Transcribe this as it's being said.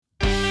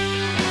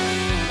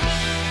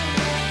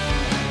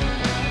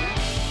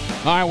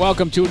All right,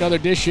 welcome to another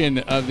edition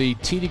of the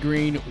T2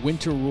 Green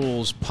Winter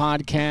Rules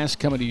podcast,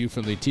 coming to you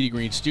from the T2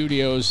 Green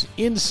studios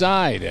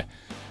inside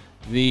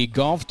the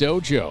Golf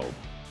Dojo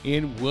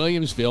in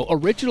Williamsville.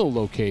 Original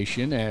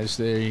location, as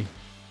the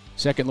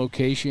second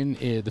location,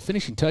 the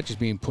finishing touch is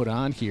being put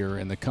on here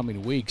in the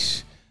coming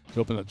weeks to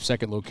open up the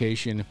second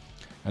location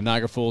on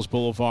Niagara Falls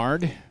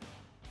Boulevard.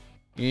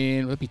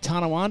 And would it be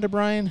Tonawanda,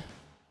 Brian?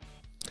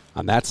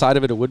 On that side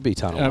of it, it would be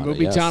Tonawanda. It would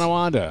be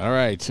Tonawanda. All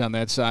right, on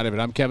that side of it.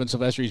 I'm Kevin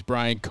Silvestri. He's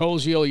Brian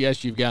Koziel.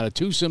 Yes, you've got a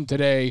twosome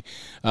today.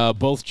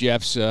 Both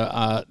Jeffs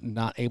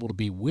not able to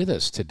be with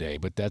us today,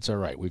 but that's all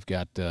right. We've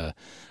got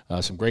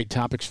some great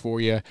topics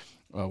for you,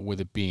 with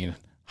it being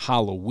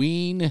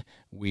Halloween.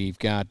 We've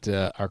got,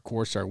 our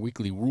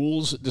weekly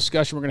rules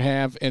discussion we're going to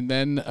have, and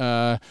then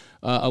a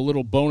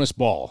little bonus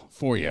ball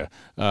for you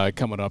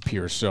coming up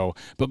here. So,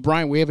 but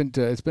Brian, we haven't.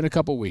 It's been a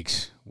couple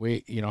weeks. How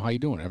you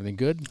doing? Everything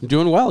good? I'm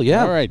doing well,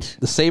 yeah. All right.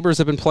 The Sabres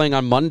have been playing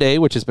on Monday,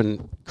 which has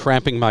been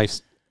cramping my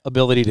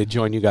ability to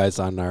join you guys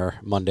on our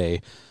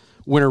Monday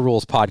Winter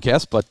Rules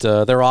podcast, but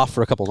they're off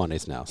for a couple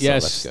Mondays now, so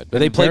yes, that's good. But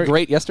they played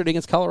great yesterday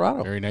against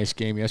Colorado. Very nice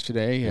game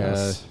yesterday.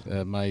 Yes.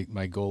 My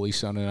goalie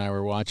son and I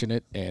were watching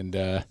it,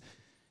 and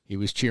he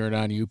was cheering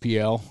on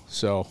UPL.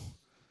 So,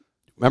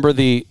 remember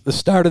the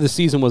start of the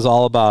season was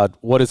all about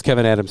what is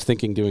Kevin Adams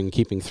thinking doing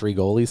keeping three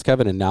goalies,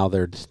 Kevin, and now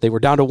they were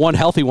down to one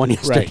healthy one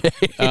yesterday.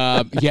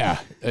 Right.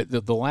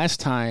 The last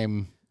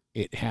time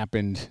it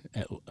happened,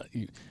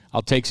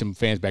 I'll take some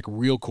fans back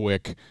real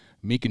quick.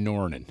 Mika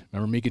Norinen.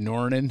 Remember Mika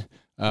Norinen?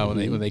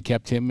 When they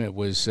kept him, it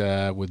was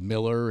with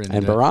Miller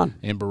and Baran.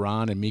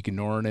 And Mika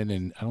Norinen,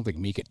 and I don't think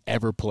Mika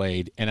ever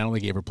played, and I don't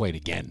think he ever played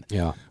again.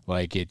 Yeah,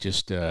 like it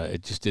just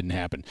didn't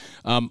happen.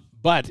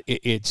 But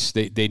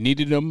they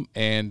needed him,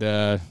 and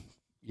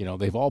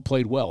they've all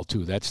played well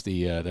too. That's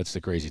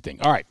the crazy thing.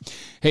 All right,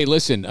 hey,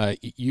 listen,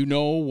 you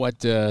know what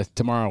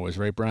tomorrow is,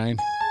 right, Brian?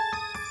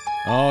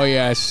 Oh,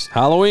 yes.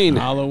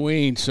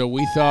 Halloween. So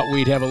we thought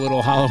we'd have a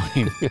little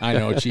Halloween. I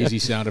know, cheesy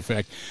sound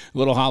effect. A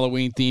little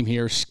Halloween theme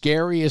here.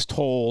 Scariest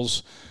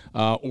holes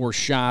or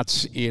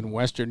shots in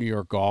Western New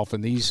York golf.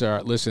 And these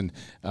are, listen,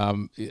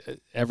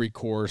 every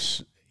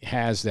course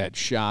has that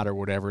shot or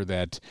whatever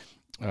that,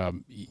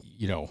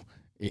 you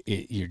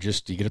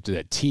get up to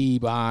that tee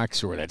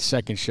box or that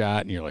second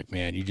shot, and you're like,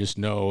 man, you just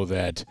know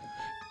that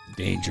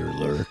danger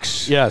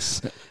lurks.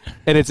 Yes.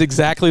 And it's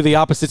exactly the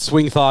opposite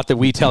swing thought that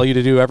we tell you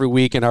to do every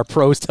week and our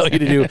pros tell you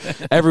to do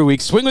every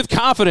week. Swing with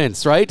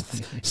confidence, right?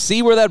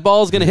 See where that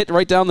ball is going to hit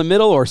right down the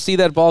middle, or see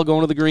that ball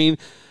going to the green.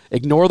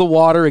 Ignore the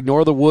water,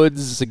 ignore the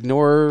woods,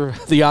 ignore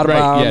the out of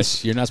bounds.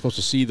 Yes, you're not supposed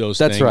to see those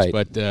things. That's right.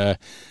 But,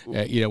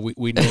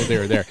 we know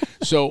they're there.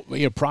 So,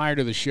 prior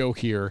to the show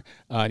here,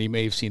 and you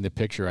may have seen the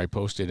picture I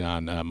posted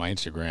on my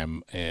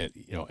Instagram,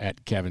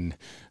 at Kevin,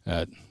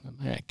 Kev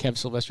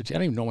Silvestri. I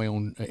don't even know my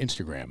own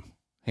Instagram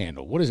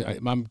handle. What is it?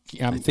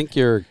 I think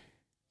you're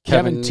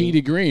Kevin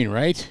T2 Green,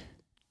 right?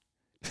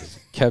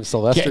 Kev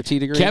Sylvester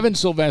T2G. Kevin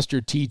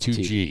Sylvester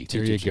T2G.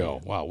 There you go.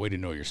 Wow, way to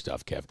know your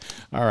stuff, Kev.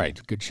 All right,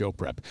 good show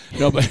prep.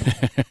 No, but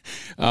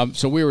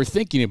so we were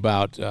thinking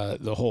about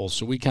the holes.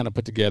 So we kind of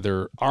put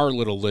together our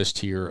little list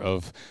here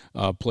of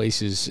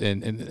places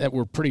and that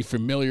we're pretty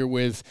familiar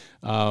with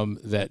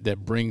that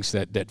brings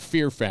that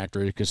fear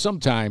factor, because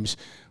sometimes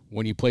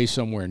when you play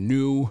somewhere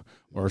new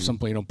or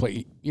someplace you don't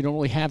play, you don't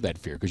really have that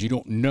fear because you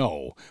don't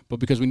know. But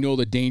because we know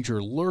the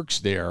danger lurks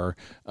there,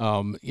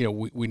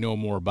 we know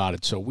more about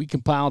it. So we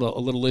compiled a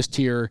little list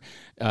here.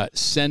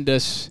 Send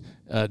us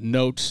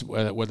notes,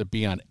 whether it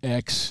be on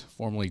X,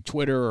 formerly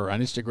Twitter, or on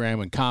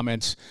Instagram, and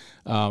comments.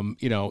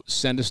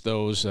 Send us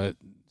those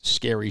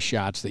scary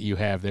shots that you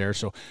have there.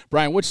 So,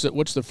 Brian, what's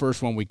the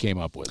first one we came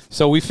up with?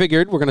 So we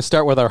figured we're going to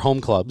start with our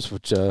home clubs,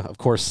 which, of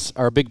course,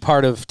 are a big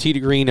part of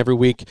T2 Green every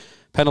week.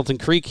 Pendleton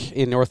Creek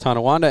in North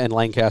Tonawanda and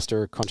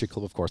Lancaster Country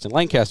Club, of course, in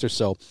Lancaster.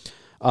 So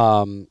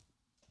I'm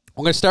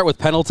going to start with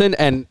Pendleton.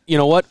 And you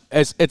know what?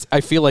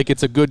 I feel like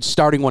it's a good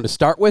starting one to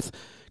start with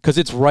because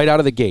it's right out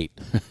of the gate.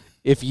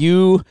 If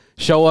you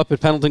show up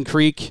at Pendleton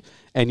Creek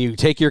and you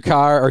take your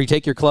car or you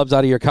take your clubs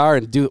out of your car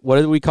and do,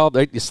 what do we call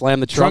it? You slam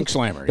the trunk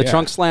slammer.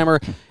 Trunk slammer,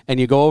 and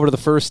you go over to the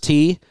first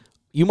tee,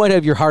 you might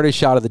have your hardest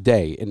shot of the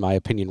day, in my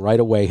opinion, right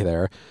away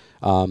there.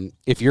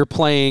 If you're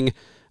playing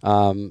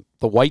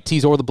the white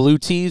tees or the blue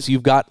tees,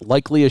 you've got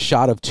likely a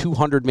shot of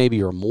 200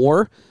 maybe or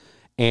more,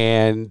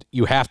 and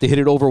you have to hit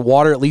it over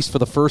water at least for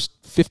the first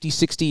 50,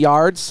 60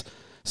 yards.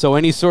 So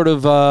any sort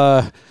of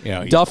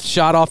duff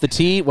shot off the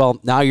tee, well,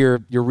 now you're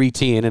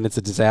re-teeing, and it's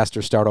a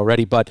disaster start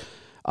already. But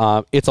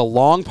it's a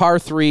long par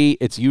 3.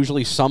 It's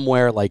usually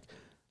somewhere like,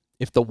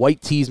 if the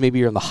white tees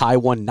maybe are in the high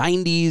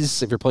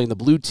 190s, if you're playing the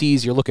blue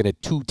tees, you're looking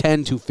at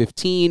 210,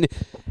 215.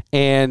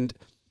 And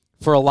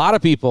for a lot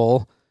of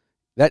people,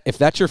 that if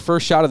that's your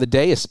first shot of the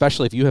day,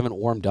 especially if you haven't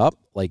warmed up,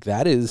 like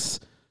that's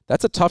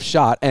a tough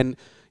shot. And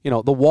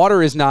the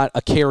water is not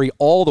a carry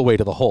all the way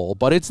to the hole,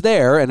 but it's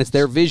there, and it's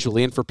there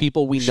visually. And for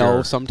people we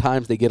know,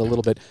 sometimes they get a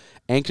little bit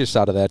anxious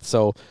out of that.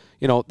 So,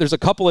 there's a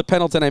couple at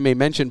Pendleton I may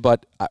mention,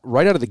 but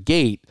right out of the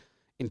gate,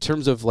 in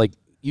terms of like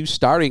you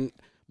starting,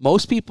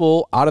 most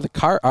people out of the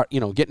car,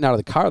 getting out of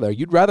the car there,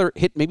 you'd rather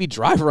hit maybe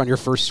driver on your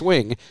first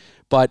swing,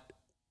 but,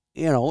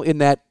 in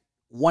that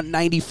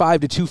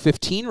 195 to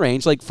 215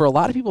 range, like for a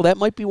lot of people, that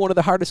might be one of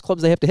the hardest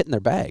clubs they have to hit in their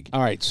bag.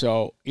 All right,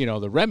 so,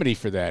 the remedy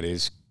for that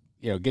is,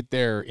 get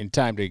there in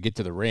time to get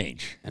to the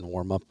range. And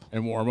warm up.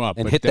 And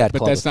but hit that club.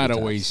 But that's not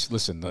always,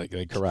 listen,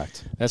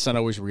 correct. That's not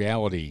always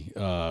reality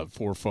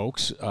for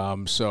folks.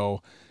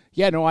 So,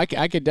 yeah, no, I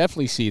could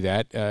definitely see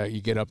that.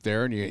 You get up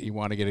there and you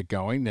want to get it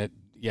going. That,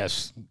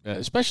 yes,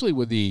 especially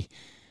with the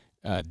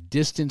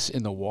distance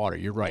in the water.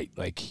 You're right.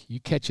 Like, you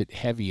catch it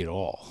heavy at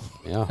all.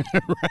 Yeah.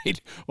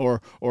 Right?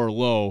 Or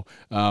low.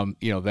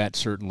 That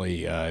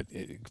certainly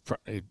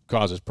it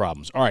causes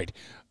problems. All right.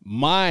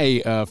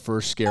 My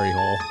first scary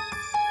hole.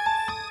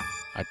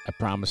 I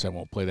promise I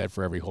won't play that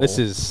for every hole. This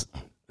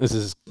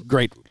is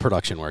great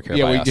production work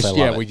here.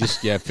 We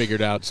just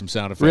figured out some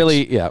sound effects.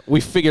 Really, yeah, we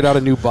figured out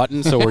a new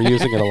button, so we're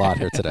using it a lot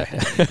here today.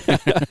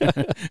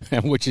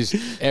 Which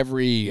is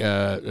every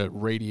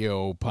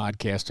radio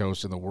podcast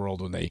host in the world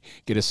when they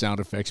get a sound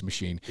effects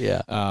machine.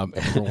 Yeah.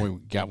 When we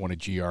got one at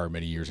GR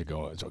many years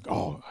ago, it's like,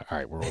 all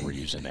right, we're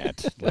overusing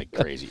that like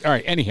crazy. All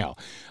right, anyhow,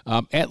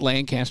 at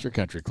Lancaster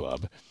Country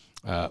Club,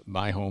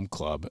 my home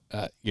club,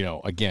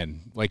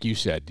 again, like you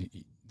said,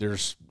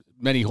 there's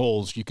many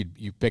holes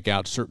you pick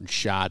out certain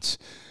shots,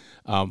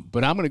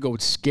 but I'm going to go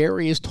with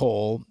scariest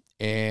hole.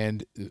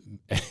 And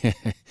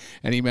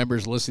any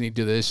members listening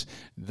to this,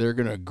 they're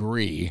going to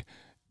agree,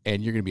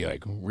 and you're going to be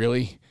like,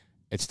 really?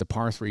 It's the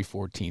par 3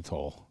 14th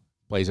hole.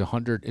 Plays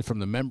 100 from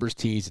the members'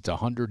 tees. It's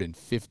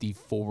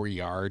 154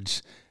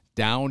 yards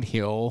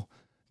downhill.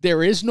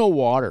 There is no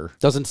water.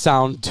 Doesn't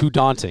sound too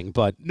daunting,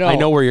 but no. I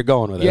know where you're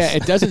going with this. Yeah,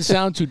 it doesn't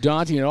sound too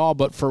daunting at all,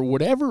 but for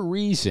whatever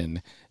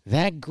reason,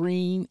 that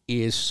green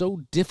is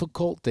so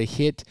difficult to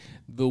hit.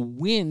 The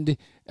wind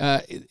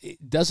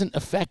it doesn't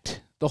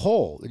affect the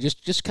hole.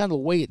 Just kind of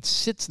the way it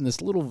sits in this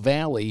little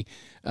valley,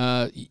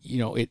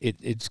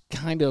 it's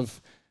kind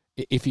of,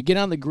 if you get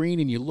on the green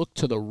and you look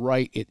to the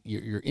right,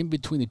 you're in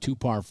between the two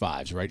par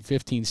fives, right,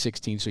 15,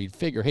 16, so you'd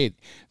figure, hey,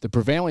 the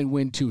prevailing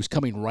wind, too, is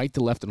coming right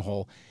to left in the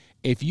hole.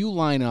 If you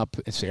line up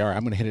and say, all right,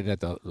 I'm going to hit it at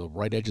the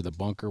right edge of the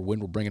bunker,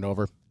 wind will bring it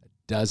over,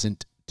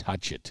 doesn't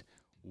touch it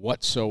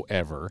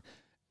whatsoever.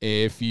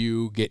 If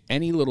you get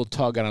any little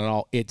tug on it at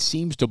all, it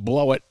seems to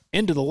blow it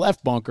into the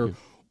left bunker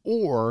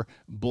or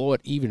blow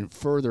it even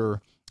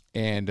further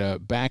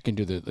and back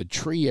into the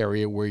tree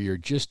area where you're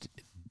just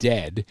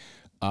dead.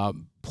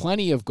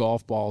 Plenty of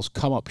golf balls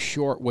come up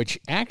short, which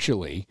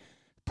actually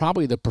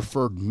probably the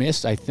preferred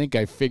miss I think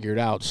I figured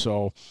out.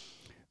 So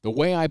the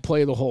way I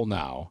play the hole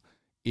now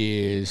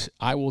is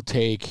I will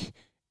take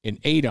an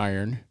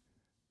 8-iron.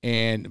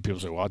 And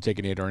people say, well, I'll take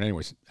an 8-iron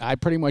anyways. I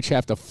pretty much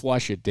have to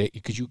flush it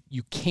because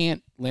you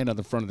can't land on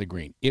the front of the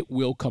green. It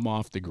will come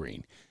off the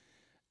green.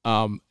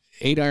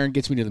 8-iron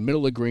gets me to the middle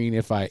of the green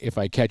if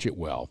I catch it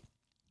well.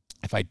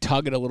 If I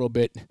tug it a little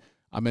bit,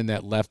 I'm in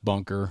that left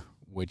bunker,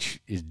 which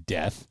is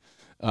death.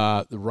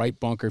 The right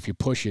bunker, if you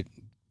push it,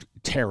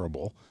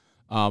 terrible.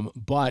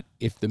 But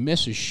if the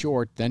miss is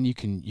short, then you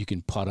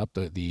can putt up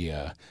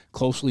the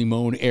closely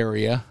mown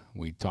area.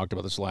 We talked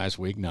about this last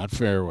week, not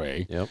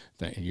fairway. Yep.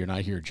 You're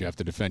not here, Jeff,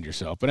 to defend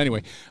yourself. But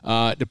anyway,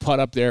 to putt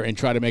up there and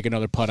try to make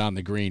another putt on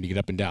the green to get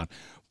up and down.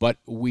 But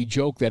we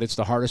joke that it's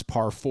the hardest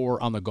par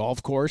 4 on the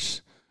golf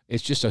course.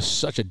 It's just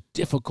such a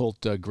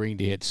difficult green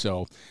to hit.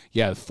 So,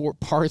 yeah,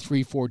 par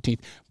 3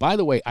 14th. By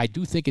the way, I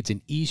do think it's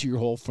an easier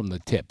hole from the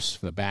tips.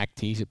 From the back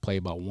tees, it play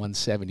about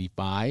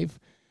 175.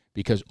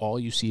 Because all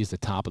you see is the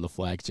top of the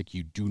flagstick.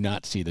 You do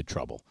not see the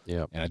trouble.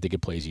 Yep. And I think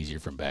it plays easier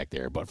from back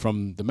there. But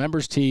from the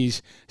members'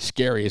 tees,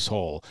 scariest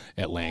hole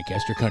at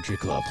Lancaster Country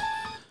Club.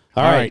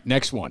 All right,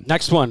 next one.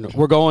 Next one,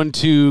 we're going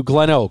to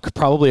Glen Oak,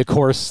 probably a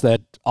course that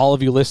all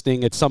of you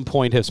listening at some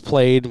point has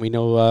played. We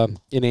know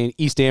in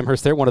East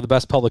Amherst, they're one of the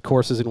best public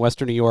courses in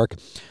Western New York.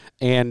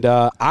 And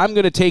I'm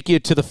going to take you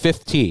to the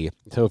 5th tee.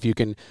 So if you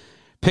can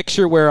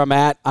picture where I'm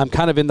at, I'm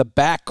kind of in the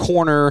back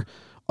corner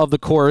of the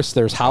course.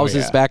 There's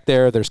houses back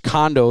there. There's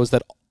condos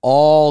that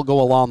all go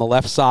along the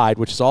left side,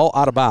 which is all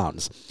out of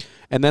bounds.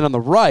 And then on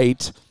the right,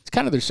 it's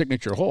kind of their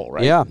signature hole,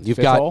 right? Yeah,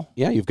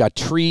 you've got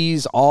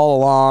trees all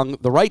along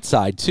the right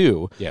side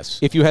too. Yes.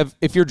 If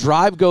your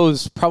drive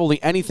goes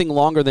probably anything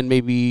longer than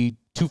maybe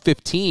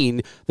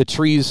 215, the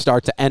trees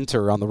start to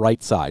enter on the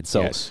right side.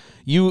 So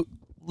you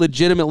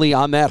legitimately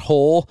on that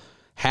hole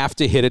have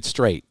to hit it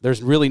straight.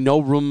 There's really no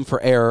room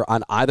for error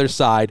on either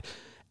side.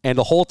 And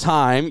the whole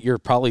time, you're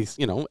probably,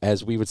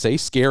 as we would say,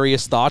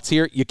 scariest thoughts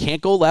here. You can't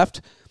go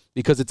left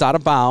because it's out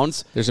of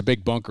bounds. There's a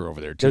big bunker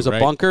over there, too, There's a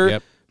bunker,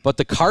 but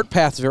the cart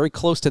path's very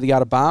close to the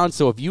out of bounds.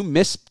 So if you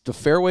miss the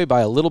fairway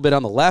by a little bit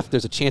on the left,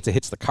 there's a chance it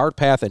hits the cart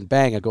path and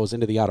bang, it goes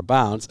into the out of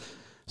bounds.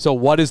 So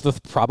what is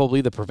probably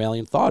the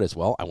prevailing thought is,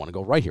 well, I want to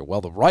go right here. Well,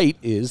 the right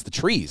is the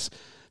trees.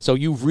 So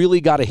you've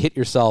really got to hit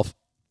yourself.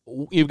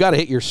 You've got to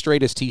hit your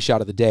straightest tee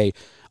shot of the day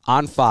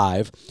on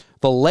 5.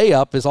 The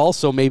layup is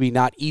also maybe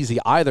not easy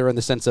either in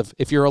the sense of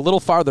if you're a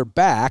little farther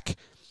back,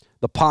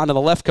 the pond on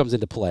the left comes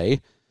into play.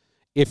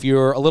 If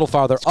you're a little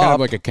farther it's kind of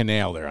like a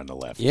canal there on the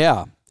left.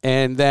 Yeah.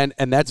 And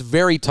that's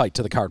very tight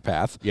to the cart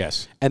path.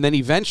 Yes. And then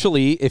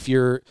eventually, if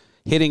you're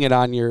hitting it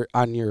on your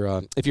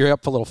if you're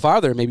up a little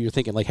farther, maybe you're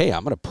thinking like, hey,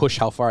 I'm going to push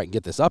how far I can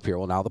get this up here.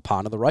 Well, now the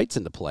pond to the right's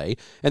into play.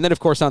 And then, of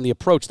course, on the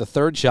approach, the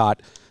third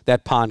shot,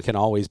 that pond can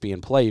always be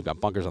in play. You've got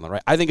bunkers on the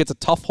right. I think it's a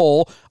tough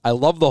hole. I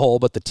love the hole,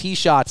 but the tee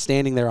shot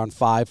standing there on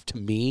 5, to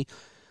me,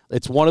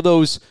 it's one of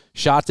those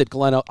shots at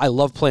Glen Oak. I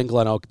love playing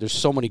Glen Oak. There's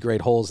so many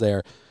great holes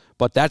there.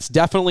 But that's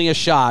definitely a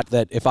shot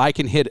that if I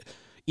can hit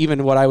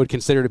even what I would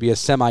consider to be a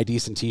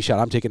semi-decent tee shot,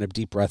 I'm taking a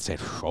deep breath saying,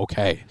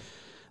 okay,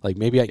 like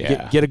maybe I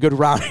can get a good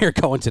round here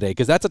going today,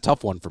 because that's a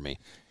tough one for me.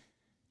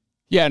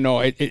 Yeah, no,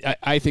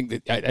 I think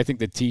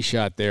the tee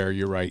shot there,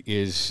 you're right,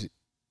 is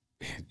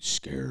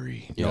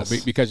scary. Yes. You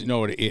know, because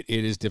it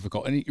is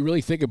difficult. And you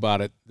really think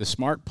about it, the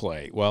smart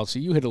play. Well, see,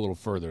 you hit a little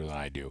further than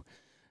I do.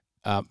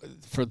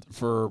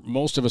 For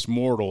most of us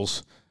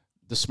mortals,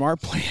 the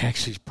smart play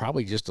actually is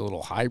probably just a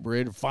little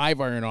hybrid,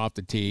 5-iron off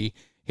the tee,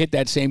 hit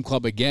that same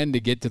club again to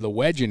get to the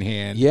wedge in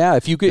hand. Yeah,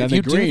 if you do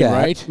that,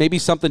 right? Maybe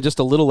something just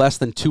a little less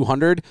than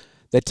 200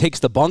 that takes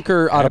the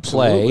bunker out of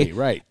play.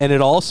 Right. And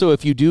it also,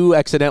 if you do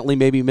accidentally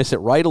maybe miss it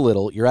right a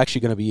little, you're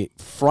actually going to be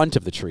front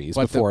of the trees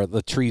before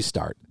the trees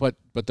start. But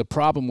the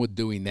problem with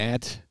doing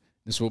that,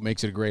 this is what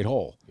makes it a great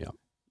hole. Yeah.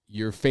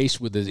 You're faced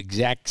with the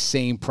exact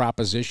same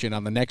proposition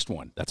on the next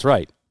one. That's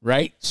right.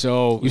 Right?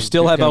 So you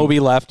still have OB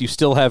left, you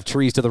still have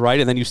trees to the right,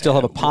 and then you still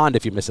have a pond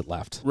if you miss it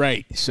left.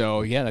 Right.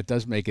 So, yeah, that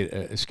does make it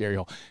a scary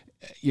hole.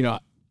 You know,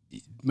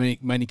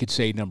 many could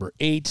say number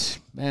 8.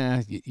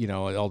 It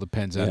all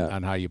depends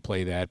on how you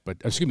play that. But,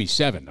 excuse me,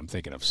 7. I'm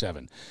thinking of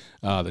 7,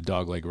 the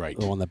dogleg right.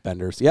 The one that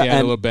benders. Yeah, a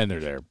little bender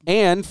there.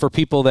 And for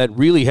people that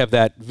really have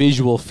that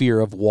visual fear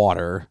of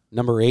water,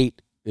 number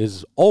 8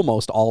 is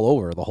almost all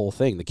over the whole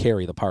thing, the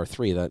carry, the par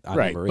 3 that on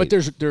number 8.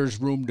 But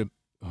there's room to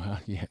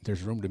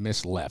there's room to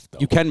miss left, though.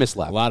 You can miss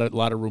left. A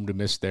lot of room to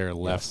miss there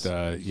left.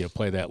 Yes.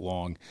 Play that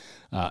long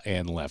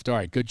and left. All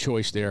right, good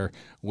choice there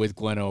with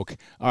Glen Oak.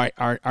 All right,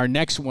 our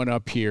next one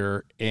up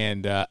here,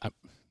 and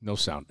no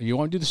sound. You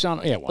want to do the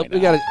sound? Yeah, why not? We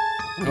got it.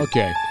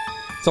 Okay.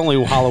 It's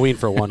only Halloween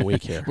for 1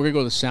 week here. We're going to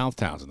go to South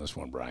Towns in this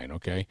one, Brian,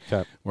 okay?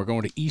 We're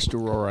going to East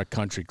Aurora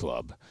Country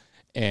Club,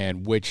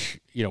 and which,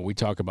 we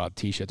talk about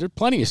tee shots. There's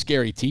plenty of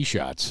scary tee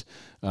shots,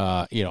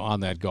 on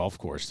that golf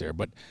course there.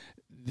 But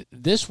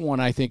this one,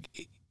 I think,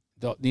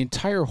 the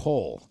entire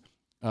hole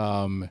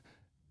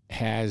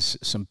has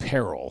some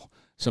peril,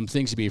 some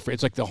things to be afraid.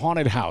 It's like the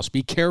haunted house.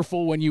 Be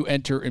careful when you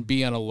enter and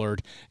be on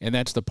alert, and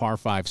that's the par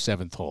 5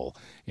 7th hole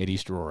at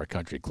East Aurora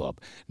Country Club.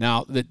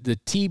 Now, the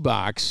tee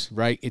box,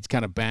 right, it's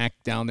kind of back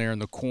down there in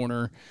the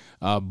corner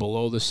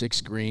below the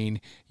 6th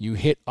green. You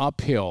hit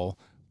uphill,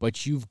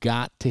 but you've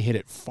got to hit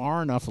it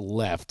far enough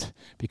left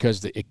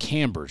because it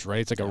cambers, right?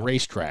 It's like a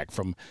racetrack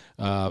from,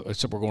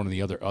 except we're going in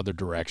the other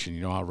direction.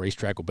 You know how a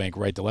racetrack will bank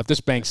right to left.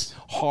 This banks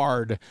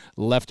hard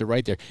left to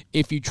right there.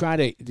 If you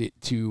try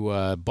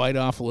to bite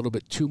off a little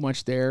bit too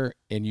much there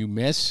and you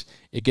miss,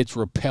 it gets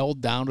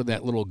repelled down to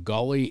that little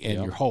gully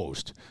and you're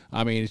hosed.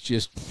 I mean, it's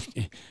just,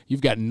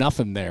 you've got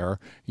nothing there.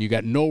 You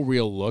got no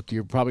real look.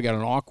 You've probably got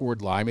an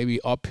awkward lie,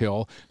 maybe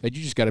uphill, that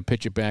you just got to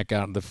pitch it back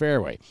out in the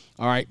fairway.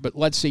 All right, but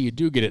let's say you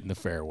do get it in the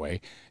fairway,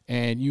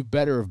 and you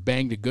better have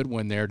banged a good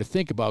one there to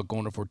think about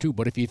going to 4-2.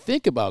 But if you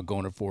think about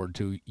going to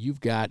 4-2, you've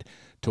got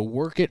to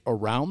work it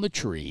around the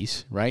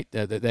trees, right?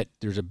 That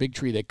there's a big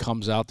tree that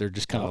comes out there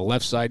just kind of the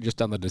left side,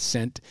 just on the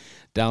descent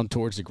down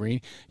towards the green.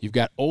 You've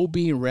got OB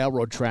and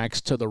railroad tracks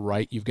to the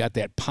right. You've got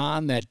that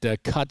pond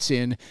that cuts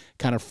in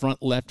kind of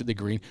front left of the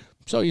green.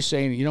 So you're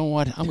saying, you know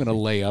what, I'm going to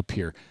lay up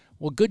here.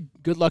 Well, good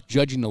luck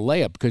judging the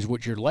layup, because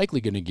what you're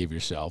likely going to give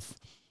yourself,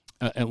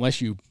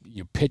 unless you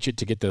pitch it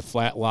to get the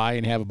flat lie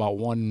and have about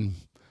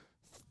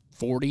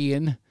 140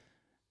 in,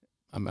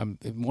 I'm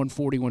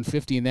 140,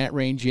 150 in that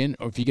range in,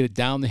 or if you get it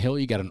down the hill,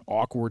 you got an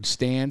awkward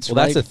stance.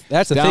 Well, right?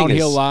 that's the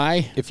downhill thing.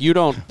 Lie. If you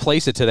don't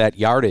place it to that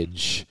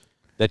yardage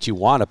that you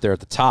want up there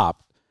at the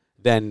top,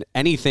 then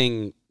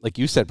anything, like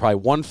you said, probably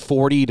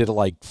 140 to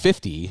like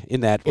 50 in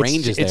that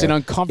range is there. It's an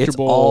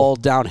uncomfortable. It's all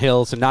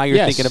downhill, so now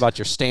you're thinking about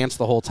your stance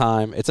the whole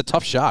time. It's a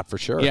tough shot for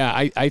sure. Yeah,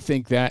 I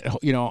think that,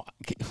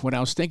 when I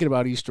was thinking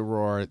about East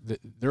Aurora,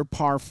 they're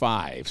par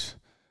 5s.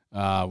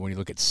 When you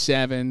look at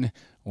 7,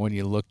 when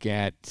you look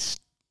at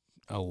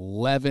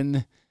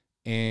 11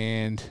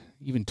 and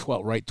even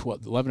 12, right?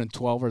 11 and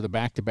 12 are the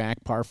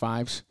back-to-back par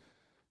 5s.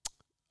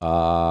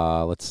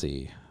 Let's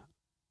see.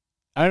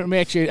 I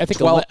think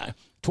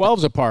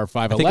 12's a par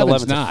 5.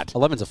 11's not.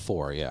 11's a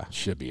 4, yeah.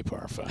 Should be a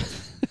par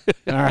 5.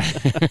 All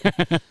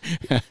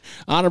right.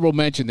 Honorable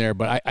mention there,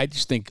 but I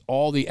just think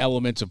all the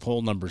elements of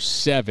hole number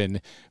 7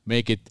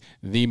 make it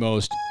the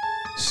most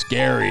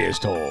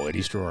scariest hole at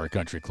East Aurora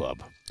Country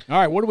Club. All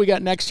right, what do we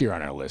got next here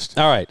on our list?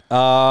 All right,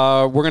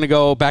 we're going to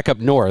go back up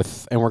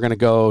north, and we're going to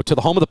go to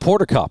the home of the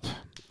Porter Cup.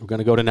 We're going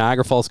to go to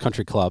Niagara Falls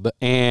Country Club,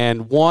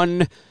 and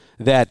one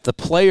that the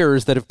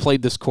players that have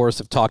played this course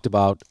have talked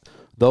about,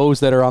 those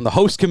that are on the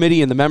host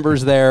committee and the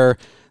members there,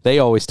 they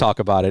always talk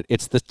about it.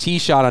 It's the tee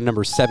shot on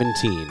number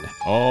 17.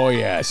 Oh,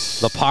 yes.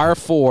 The par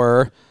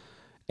 4,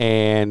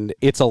 and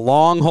it's a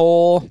long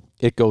hole.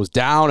 it goes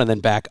down and then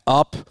back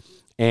up,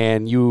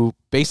 and you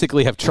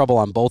basically have trouble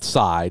on both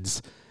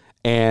sides.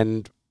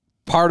 And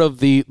part of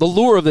the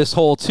lure of this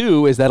hole,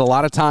 too, is that a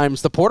lot of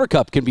times the Porter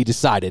Cup can be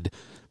decided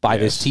by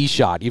this tee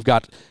shot. You've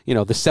got, the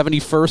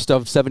 71st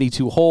of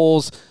 72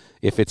 holes.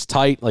 If it's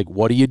tight, like,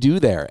 what do you do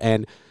there?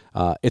 And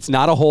it's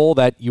not a hole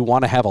that you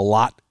want to have a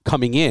lot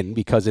coming in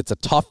because it's a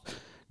tough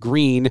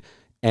green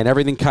and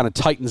everything kind of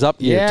tightens up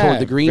toward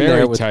the green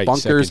there with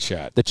bunkers.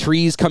 The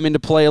trees come into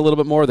play a little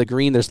bit more. The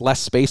green, there's less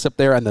space up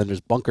there, and then there's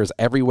bunkers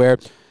everywhere.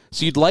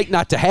 So you'd like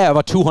not to have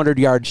a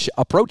 200-yard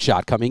approach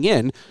shot coming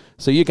in.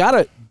 So you got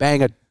to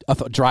bang a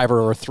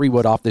driver or a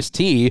 3-wood off this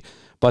tee,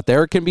 but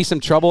there can be some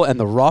trouble, and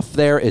the rough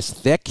there is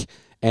thick.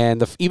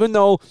 And even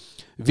though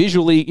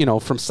visually,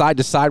 from side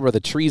to side where the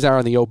trees are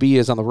and the OB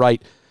is on the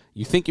right,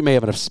 you think you may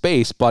have enough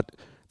space, but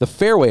the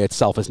fairway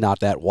itself is not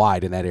that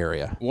wide in that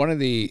area. One of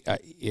the,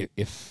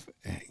 if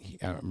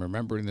I'm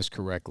remembering this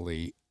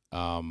correctly,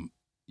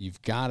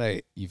 you've got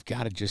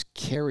to just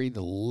carry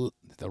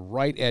the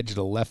right edge of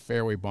the left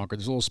fairway bunker.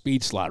 There's a little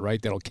speed slot,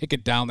 right? That'll kick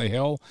it down the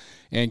hill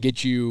and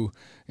get you,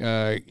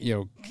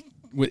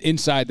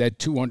 inside that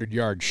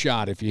 200-yard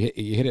shot. If you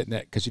hit it in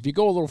that, because if you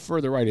go a little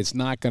further right, it's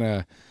not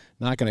gonna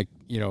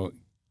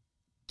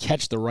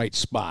catch the right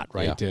spot,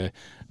 right, to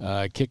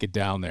kick it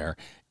down there.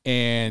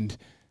 And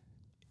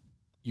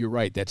you're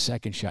right, that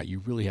second shot, you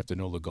really have to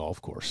know the golf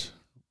course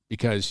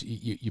because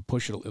you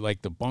push it,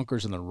 like the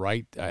bunkers on the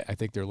right, I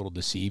think they're a little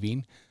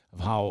deceiving of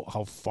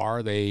how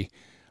far they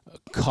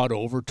cut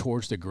over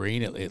towards the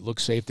green. It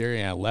looks safe there.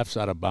 Yeah, left's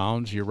out of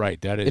bounds. You're right.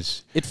 That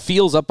is. It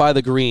feels up by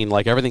the green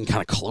like everything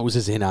kind of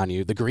closes in on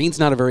you. The green's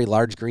not a very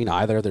large green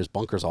either. There's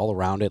bunkers all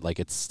around it.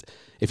 Like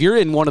if you're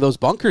in one of those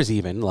bunkers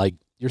even, like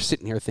you're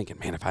sitting here thinking,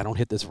 man, if I don't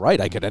hit this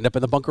right, I could end up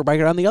in the bunker right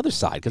on the other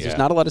side because there's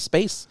not a lot of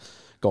space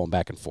going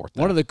back and forth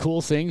there. One of the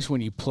cool things when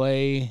you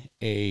play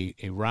a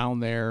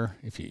round there,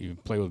 if you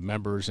play with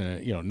members,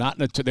 and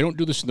they don't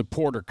do this in the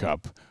Porter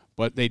Cup,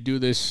 but they do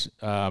this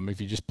if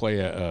you just play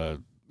a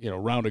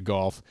round of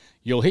golf,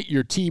 you'll hit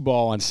your tee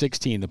ball on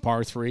 16, the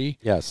par 3.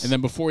 Yes. And then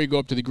before you go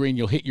up to the green,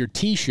 you'll hit your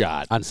tee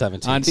shot on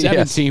 17. On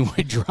 17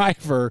 with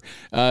driver.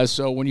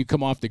 So when you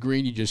come off the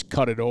green, you just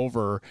cut it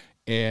over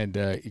and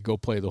you go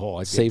play the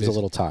hole. Saves a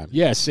little time.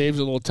 Yeah, saves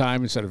a little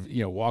time instead of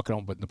walking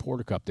home. But in the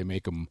Porter Cup, they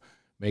make them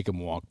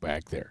walk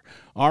back there.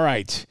 All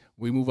right,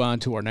 we move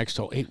on to our next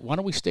hole. Hey, why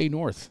don't we stay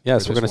north?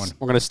 Yes,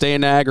 we're gonna stay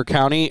in Niagara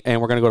County,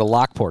 and we're gonna go to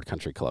Lockport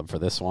Country Club for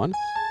this one.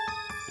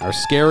 Our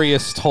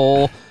scariest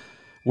hole.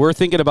 We're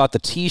thinking about the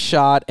tee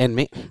shot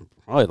and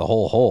probably the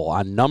whole hole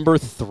on number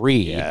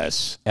 3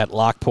 at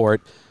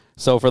Lockport.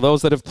 So for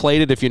those that have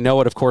played it, if you know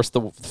it, of course,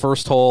 the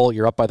first hole,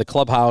 you're up by the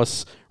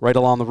clubhouse right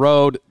along the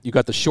road. You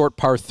got the short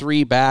par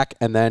 3 back,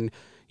 and then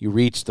you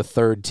reach the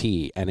third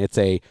tee. And it's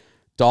a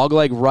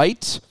dogleg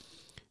right,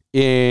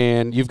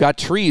 and you've got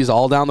trees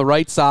all down the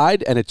right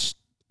side, and it's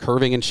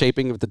curving and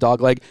shaping with the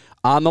dogleg.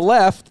 On the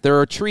left, there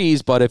are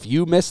trees, but if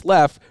you miss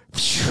left,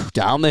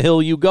 down the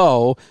hill you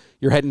go.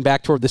 You're heading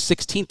back toward the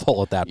 16th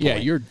hole at that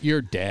point. Yeah,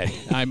 you're dead.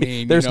 I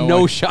mean, there's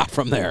no shot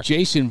from there.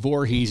 Jason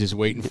Voorhees is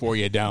waiting for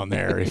you down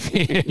there.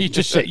 You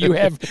just say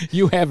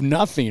you have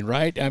nothing,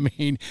 right? I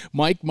mean,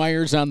 Mike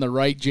Myers on the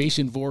right,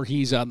 Jason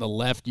Voorhees on the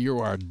left. You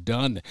are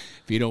done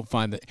if you don't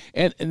find that.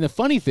 And the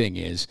funny thing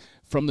is,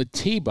 from the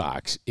tee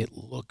box, it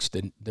looks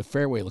the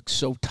fairway looks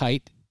so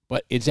tight.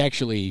 But it's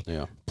actually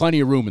plenty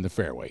of room in the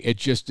fairway.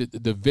 It's just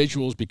the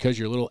visuals, because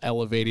you're a little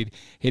elevated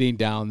hitting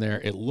down there,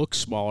 it looks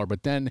smaller.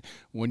 But then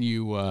when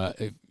you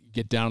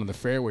get down in the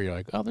fairway, you're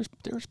like, oh,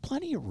 there's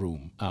plenty of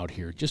room out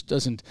here. It just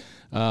doesn't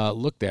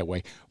look that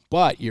way.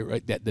 But you're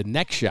right, that the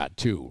next shot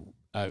too,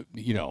 there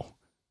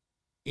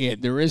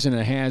isn't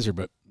a hazard,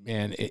 but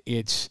man,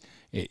 it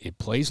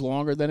plays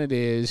longer than it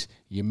is.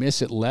 You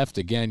miss it left,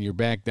 again, you're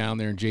back down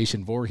there in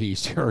Jason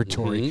Voorhees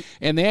territory. Mm-hmm.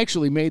 And they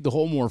actually made the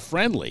hole more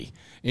friendly.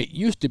 It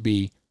used to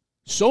be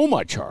so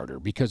much harder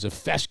because of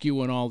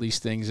fescue and all these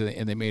things,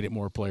 and they made it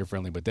more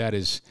player-friendly. But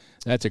that's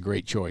a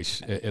great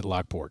choice at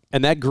Lockport.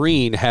 And that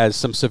green has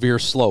some severe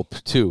slope,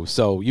 too.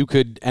 So you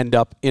could end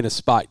up in a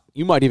spot.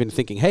 You might even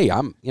thinking, hey,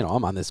 I'm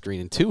on this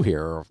green in 2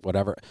 here or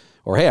whatever.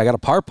 Or, hey, I got a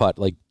par putt.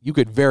 Like, you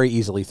could very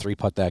easily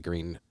 3-putt that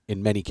green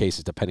in many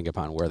cases, depending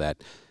upon where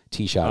that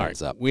tee shot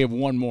ends up. We have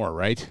one more,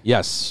 right?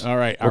 Yes. All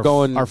right.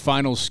 Our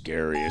final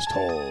scariest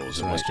holes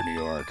in Western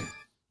New York.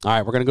 All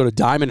right, we're going to go to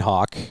Diamond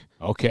Hawk.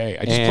 Okay.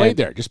 I just played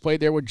there. Just played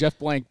there with Jeff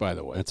Blank, by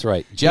the way. That's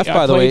right. Jeff,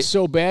 by the way. Played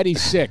so bad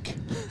he's sick.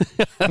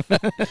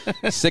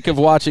 Sick of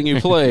watching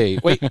you play.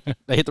 Wait,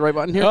 I hit the right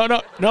button here? No.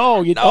 That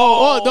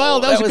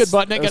was a good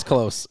button. That was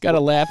close. Got to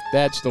laugh.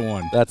 That's the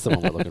one. That's the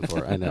one we're looking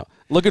for. I know.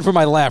 Looking for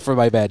my laugh for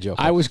my bad joke.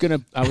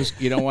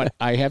 You know what?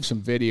 I have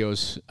some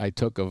videos I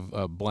took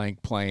of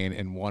Blank playing,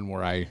 and one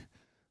where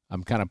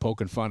I'm kind of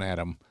poking fun at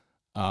him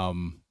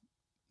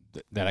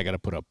that I got to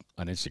put up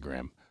on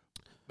Instagram.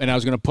 And I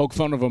was going to poke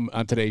fun of him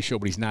on today's show,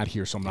 but he's not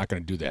here, so I'm not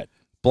going to do that.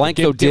 Blank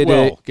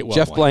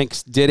Jeff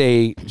Blanks did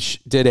a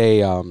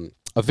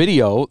a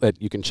video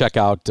that you can check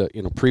out,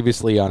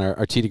 previously on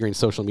our T2 Green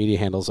social media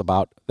handles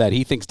about that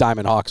he thinks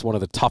Diamond Hawk's one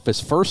of the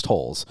toughest first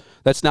holes.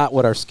 That's not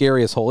what our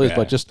scariest hole is,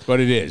 but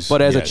it is.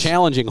 But as a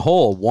challenging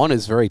hole, one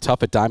is very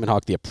tough at Diamond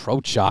Hawk. The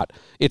approach shot,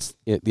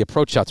 the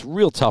approach shot's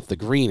real tough. The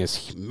green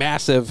is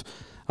massive.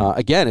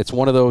 Again, it's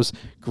one of those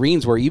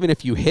greens where even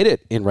if you hit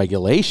it in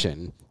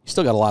regulation, you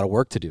still got a lot of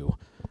work to do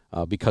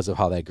because of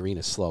how that green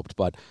is sloped.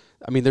 But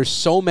I mean, there's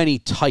so many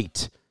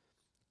tight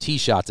tee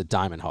shots at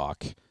Diamond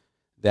Hawk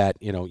that,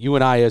 you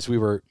and I, as we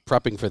were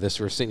prepping for this,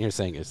 we were sitting here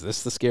saying, is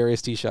this the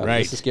scariest tee shot?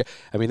 Right.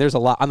 I mean, there's a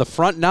lot. On the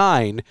front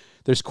 9,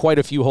 there's quite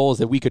a few holes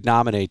that we could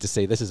nominate to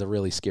say this is a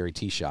really scary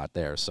tee shot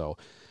there. So,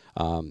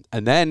 and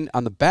then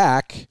on the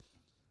back,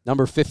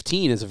 number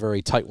 15 is a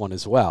very tight one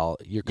as well.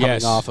 You're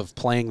coming off of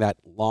playing that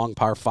long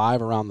par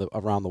 5 around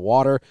the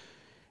water,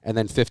 and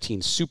then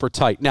 15 super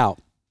tight. Now,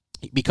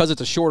 because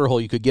it's a shorter hole,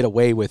 you could get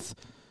away with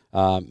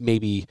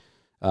maybe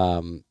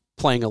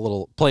playing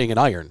an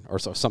iron or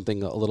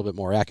something a little bit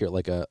more accurate,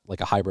 like a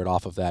hybrid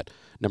off of that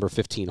number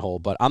 15 hole.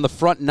 But on the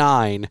front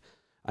 9,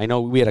 I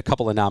know we had a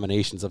couple of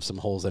nominations of some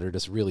holes that are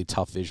just really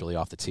tough visually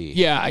off the tee.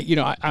 Yeah,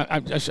 I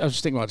was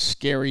thinking about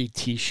scary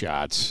tee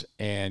shots,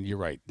 and you're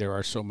right, there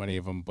are so many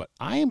of them. But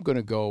I am going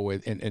to go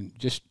with, and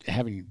just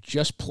having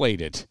just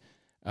played it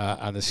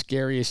on the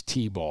scariest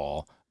tee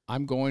ball,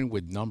 I'm going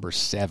with number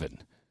 7.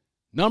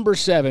 Number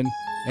 7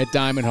 at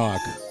Diamond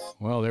Hawk.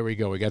 Well, there we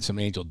go. We got some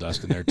angel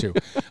dust in there, too.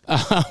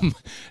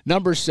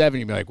 Number 7,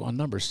 you'd be like, well,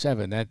 number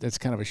 7, that's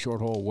kind of a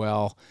short hole.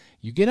 Well,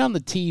 you get on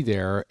the tee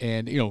there,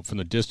 and, from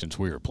the distance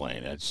we were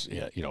playing, that's,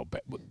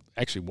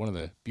 actually one of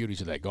the beauties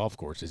of that golf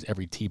course is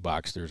every tee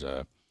box there's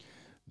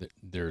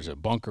a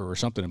bunker or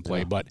something in play.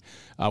 Yeah. But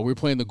we were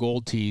playing the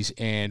gold tees,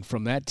 and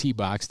from that tee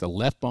box, the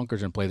left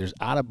bunker's in play. There's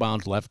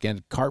out-of-bounds left.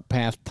 Again, cart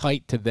path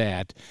tight to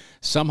that.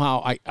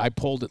 Somehow I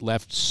pulled it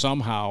left.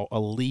 Somehow a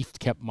leaf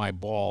kept my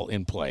ball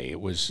in play. It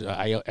was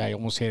I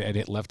almost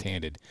hit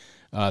left-handed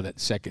that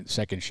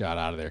second shot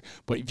out of there.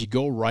 But if you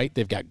go right,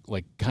 they've got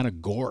like kind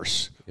of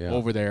gorse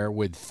over there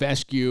with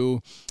fescue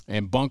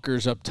and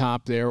bunkers up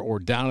top there or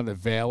down in the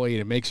valley,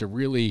 and it makes a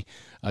really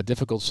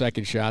difficult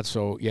second shot.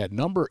 So,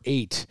 number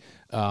 8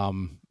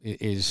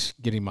 is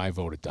getting my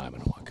vote at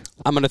Diamond Hawk.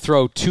 I'm going to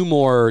throw 2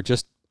 more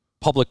just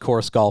public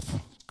course golf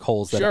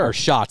holes that are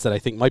shots that I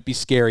think might be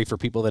scary for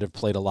people that have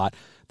played a lot.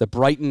 The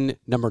Brighton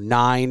number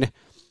 9.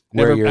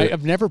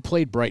 I've never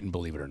played Brighton,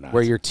 believe it or not.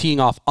 Where you're teeing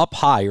off up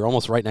high. You're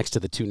almost right next to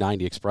the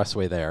 290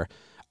 expressway there.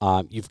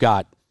 You've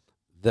got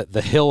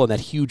the hill and that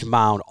huge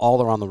mound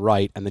all around the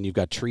right, and then you've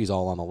got trees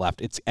all on the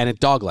left. It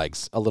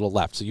doglegs a little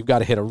left, so you've got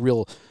to hit a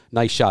real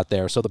nice shot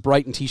there. So the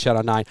Brighton tee shot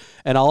on 9.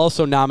 And I'll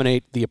also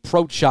nominate the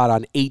approach shot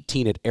on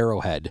 18 at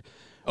Arrowhead.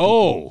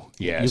 Oh,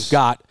 yes. You've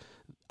got,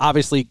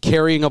 obviously,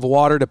 carrying of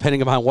water,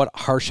 depending upon what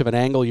harsh of an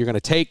angle you're going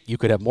to take. You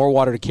could have more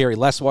water to carry,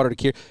 less water to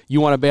carry.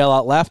 You want to bail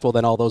out left, well,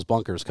 then all those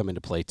bunkers come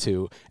into play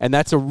too. And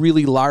that's a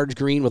really large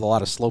green with a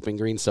lot of sloping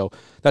greens. So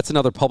that's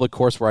another public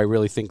course where I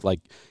really think,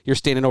 like, you're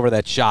standing over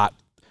that shot.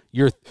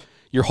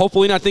 You're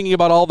hopefully not thinking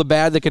about all the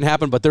bad that can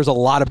happen, but there's a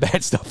lot of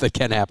bad stuff that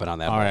can happen on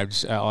that. All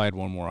right, I'll add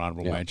one more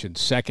honorable mention.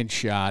 Second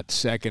shot,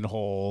 second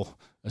hole,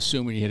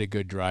 assuming you hit a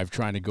good drive,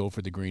 trying to go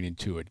for the green and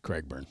 2 at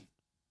Craigburn,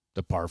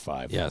 the par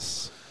 5.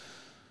 Yes.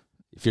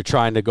 If you're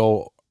trying to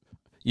go,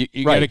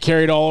 you got to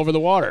carry it all over the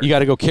water. You got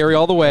to go carry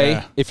all the way.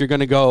 Yeah. If you're going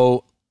to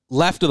go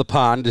left of the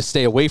pond to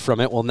stay away from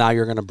it, well, now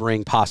you're going to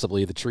bring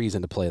possibly the trees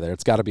into play there.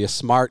 It's got to be a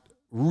smart,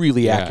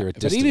 really accurate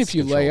distance. But even if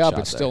you lay up,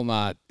 it's still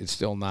not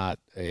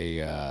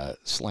a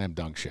slam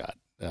dunk shot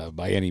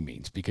by any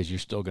means, because you're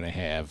still going to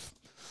have,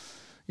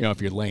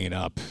 if you're laying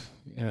up,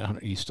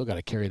 you still got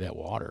to carry that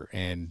water,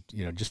 and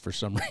just for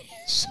some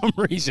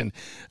reason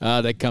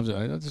that comes.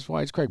 That's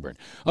why it's Craigburn.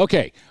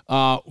 Okay,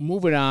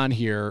 moving on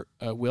here.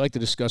 We like to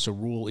discuss a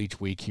rule each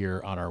week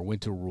here on our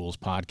Winter Rules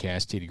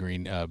podcast. T2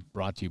 Green,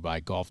 brought to you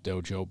by Golf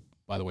Dojo.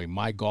 By the way,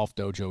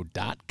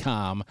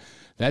 mygolfdojo.com.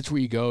 That's where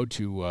you go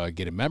to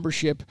get a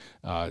membership,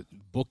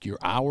 book your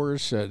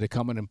hours to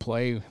come in and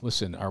play.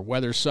 Listen, our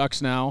weather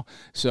sucks now,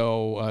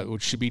 so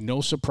it should be no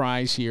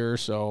surprise here.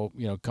 So,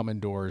 come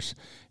indoors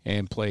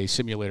and play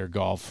simulator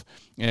golf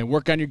and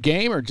work on your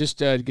game, or just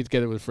get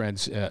together with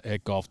friends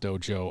at Golf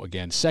Dojo.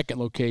 Again, second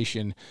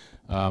location.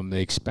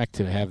 They expect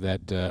to have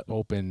that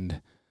opened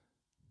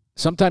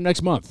sometime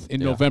next month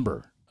in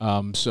November.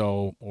 Or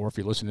if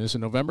you're listening to this in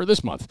November,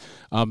 this month.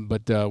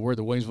 But we're at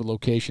the Williamsville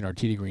location, our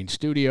T2 Green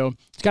studio.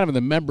 It's kind of in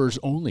the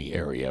members-only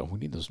area. We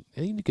need those.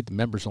 I need to get the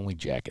members-only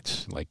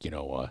jackets, like,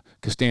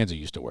 Costanza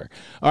used to wear.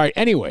 All right,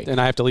 anyway.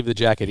 And I have to leave the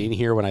jacket in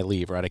here when I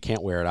leave, right? I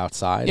can't wear it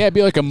outside. Yeah, it'd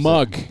be like a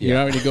mug,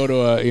 when you go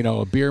to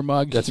a beer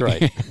mug. That's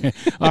right.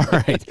 All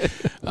right.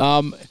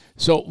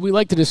 So we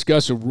like to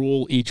discuss a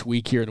rule each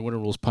week here in the Winter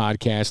Rules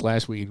podcast.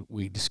 Last week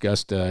we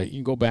discussed, you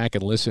can go back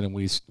and listen, and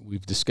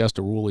we've discussed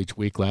a rule each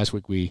week. Last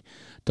week we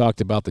talked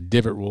about the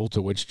divot rule,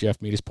 to which Jeff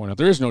Meadis pointed out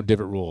there is no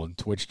divot rule, and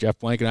to which Jeff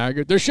Blank and I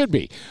argued there should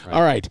be. Right.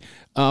 All right.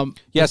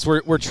 Yes,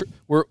 we're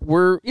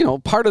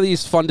part of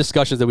these fun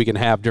discussions that we can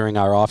have during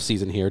our off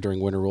season here during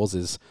Winter Rules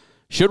is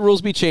Should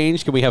rules be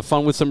changed? Can we have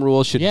fun with some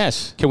rules?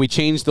 Yes. Can we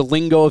change the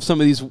lingo of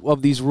some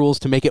of these rules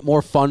to make it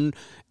more fun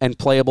and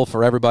playable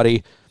for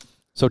everybody?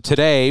 So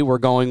today we're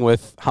going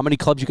with how many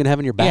clubs you can have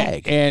in your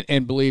bag.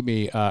 And believe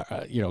me,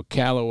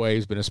 Callaway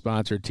has been a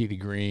sponsor. T2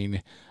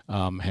 Green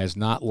has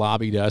not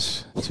lobbied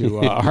us to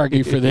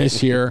argue for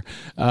this here,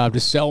 to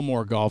sell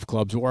more golf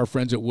clubs. Or our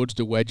friends at Woods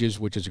to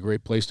Wedges, which is a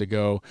great place to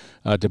go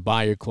to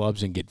buy your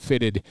clubs and get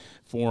fitted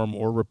for them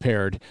or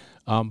repaired.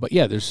 But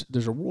yeah, there's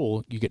a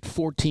rule. You get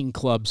 14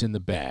 clubs in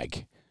the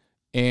bag.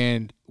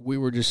 And we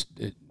were just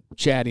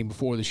chatting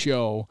before the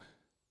show.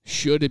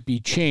 Should it be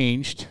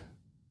changed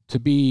to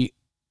be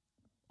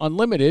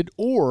unlimited,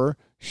 or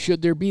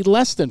should there be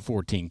less than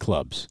 14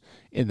 clubs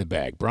in the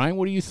bag? Brian,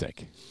 what do you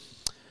think?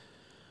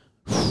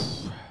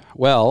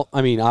 Well,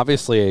 I mean,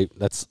 obviously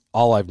that's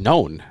all I've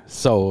known.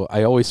 So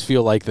I always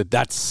feel like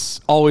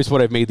that's always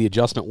what I've made the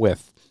adjustment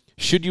with.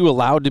 Should you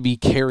allowed to be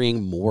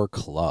carrying more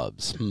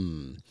clubs?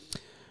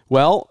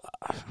 Well,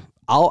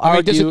 I'll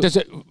argue. Does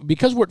it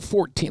because we're at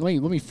 14?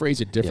 Let me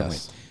phrase it differently.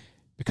 Yes.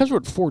 Because we're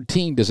at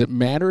 14, does it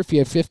matter if you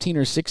have 15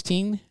 or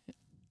 16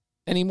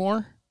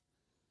 anymore?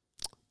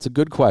 It's a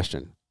good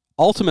question.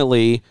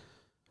 Ultimately,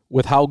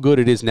 with how good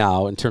it is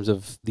now in terms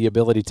of the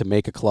ability to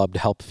make a club to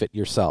help fit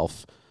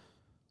yourself,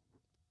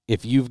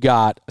 if you've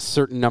got a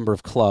certain number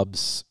of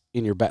clubs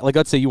in your bag, like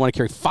let's say you want to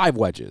carry 5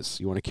 wedges,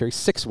 you want to carry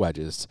 6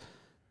 wedges,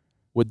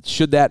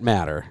 should that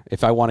matter?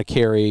 If I want to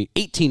carry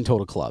 18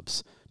 total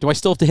clubs, do I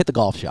still have to hit the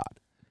golf shot?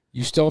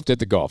 You still have to hit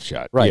the golf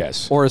shot, right?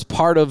 Yes. Or as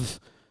part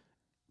of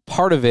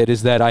it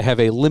is that I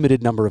have a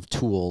limited number of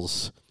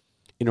tools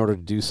in order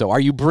to do so. Are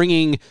you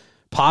bringing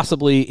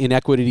possibly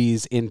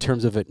inequities in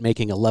terms of it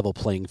making a level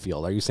playing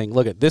field? Are you saying,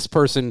 look, at this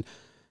person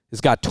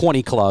has got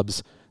 20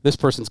 clubs, this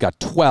person's got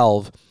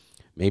 12,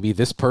 maybe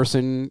this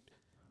person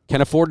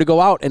can afford to go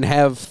out and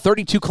have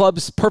 32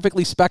 clubs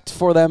perfectly spec'd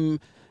for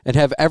them and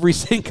have every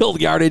single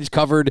yardage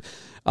covered?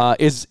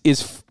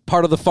 Is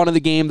part of the fun of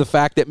the game the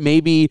fact that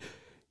maybe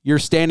you're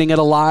standing at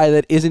a lie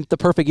that isn't the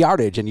perfect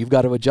yardage and you've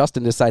got to adjust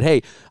and decide,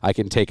 hey, I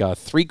can take a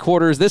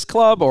 3/4 this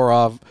club or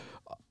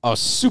a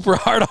super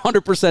hard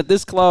 100%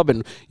 this club,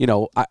 and,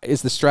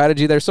 is the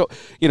strategy there? So,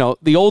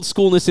 the old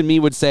schoolness in me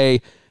would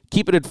say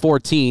keep it at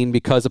 14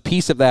 because a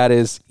piece of that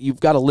is you've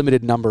got a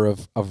limited number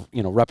of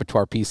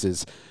repertoire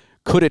pieces.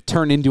 Could it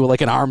turn into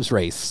like an arms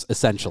race,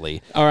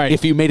 essentially, all right,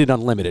 if you made it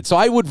unlimited? So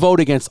I would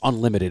vote against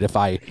unlimited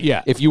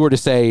if you were to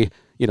say,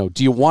 do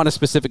you want a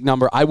specific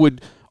number? I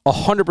would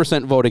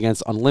 100% vote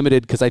against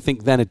unlimited because I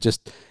think then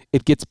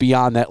it gets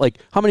beyond that. Like,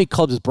 how many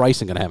clubs is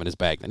Bryson going to have in his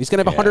bag then? He's going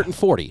to have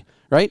 140,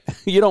 right?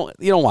 You don't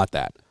want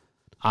that.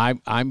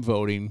 I'm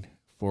voting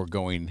for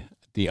going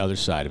the other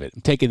side of it.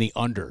 I'm taking the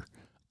under.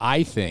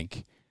 I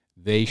think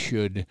they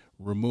should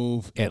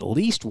remove at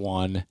least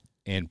 1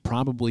 and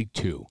probably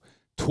 2.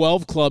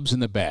 12 clubs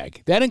in the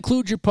bag. That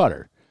includes your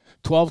putter.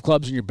 12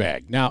 clubs in your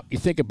bag. Now, you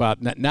think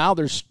about now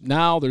there's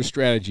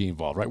strategy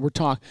involved, right? We're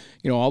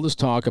talking, all this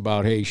talk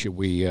about, hey, should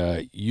we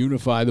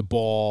unify the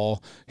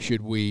ball?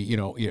 Should we,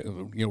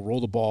 roll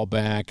the ball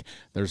back?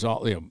 There's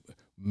all,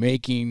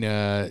 making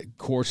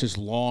courses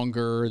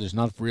longer. There's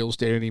not real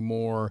estate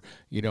anymore.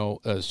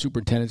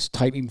 Superintendents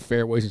tightening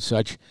fairways and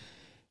such.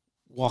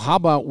 Well, how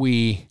about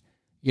we,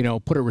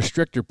 put a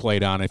restrictor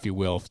plate on, if you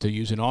will, to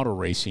use an auto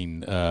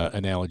racing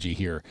analogy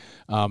here.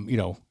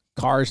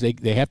 Cars,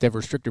 they have to have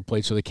restrictor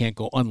plates so they can't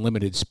go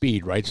unlimited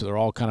speed, right? So they're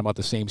all kind of about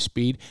the same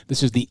speed.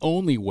 This is the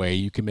only way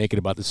you can make it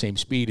about the same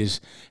speed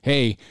is,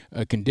 hey,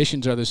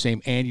 conditions are the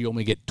same and you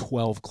only get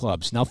 12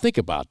 clubs. Now think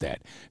about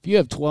that. If you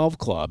have 12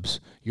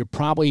 clubs, you're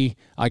probably,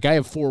 like I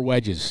have 4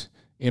 wedges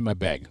in my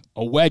bag.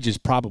 A wedge is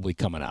probably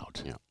coming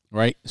out,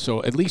 right?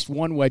 So at least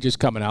 1 wedge is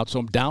coming out. So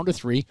I'm down to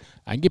 3.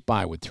 I can get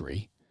by with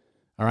 3.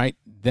 All right.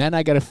 Then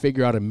I got to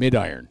figure out a mid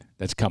iron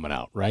that's coming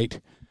out, right?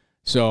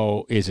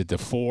 So is it the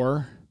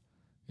 4?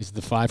 Is it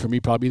the 5? For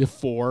me, probably the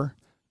 4.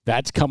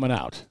 That's coming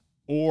out.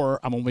 Or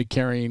I'm only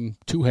carrying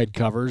 2 head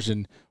covers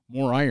and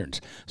more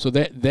irons. So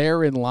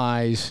therein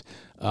lies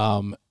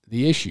the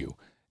issue.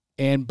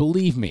 And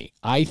believe me,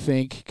 I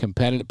think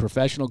competitive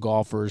professional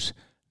golfers,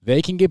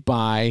 they can get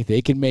by.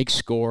 They can make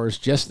scores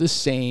just the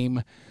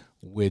same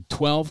with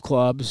 12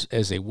 clubs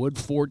as they would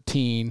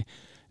 14.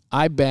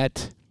 I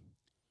bet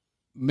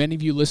many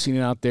of you listening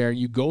out there,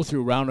 you go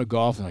through a round of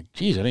golf and like,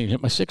 geez, I didn't even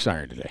hit my 6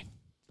 iron today.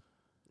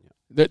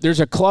 There's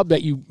a club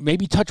that you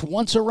maybe touch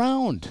once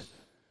around.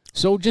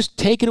 So just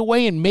take it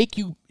away and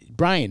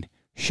Brian,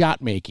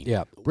 shot making.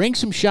 Yeah. Bring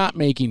some shot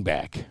making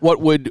back. What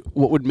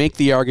would make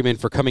the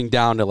argument for coming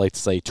down to, let's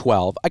say,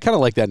 12, I kind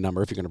of like that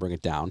number if you're going to bring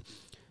it down,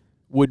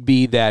 would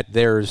be that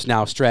there's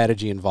now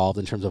strategy involved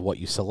in terms of what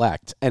you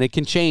select. And it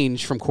can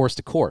change from course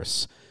to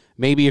course.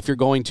 Maybe if you're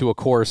going to a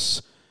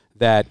course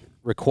that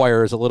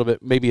requires a little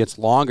bit, maybe it's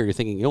longer, you're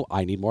thinking,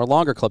 I need more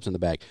longer clubs in the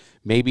bag.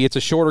 Maybe it's a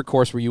shorter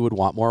course where you would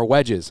want more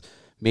wedges.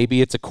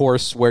 Maybe it's a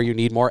course where you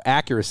need more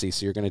accuracy,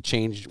 so you're going to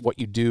change what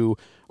you do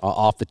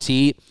off the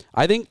tee.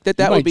 I think that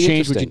would be interesting. You might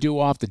change what you do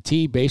off the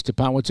tee based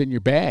upon what's in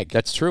your bag.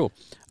 That's true.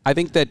 I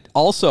think that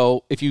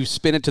also, if you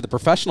spin it to the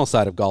professional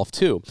side of golf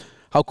too,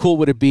 how cool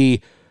would it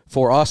be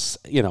for us,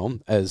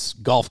 as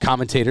golf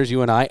commentators,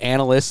 you and I,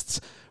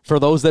 analysts, for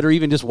those that are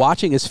even just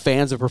watching as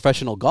fans of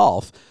professional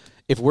golf,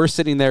 if we're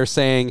sitting there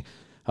saying,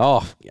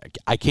 oh,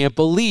 I can't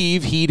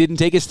believe he didn't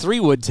take his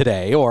 3-wood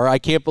today, or I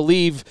can't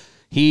believe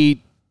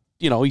he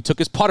took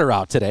his putter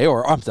out today,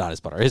 or not his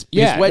putter, his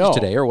wedge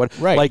today, or what,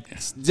 right. Like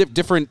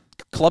different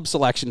club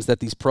selections that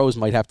these pros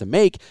might have to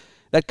make.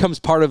 That comes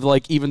part of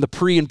like even the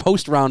pre and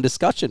post round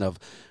discussion of,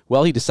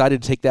 well, he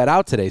decided to take that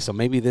out today, so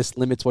maybe this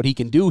limits what he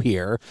can do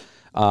here.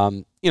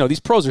 These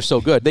pros are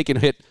so good; they can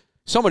hit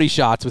so many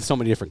shots with so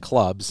many different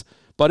clubs.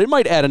 But it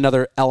might add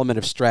another element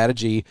of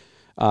strategy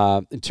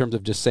in terms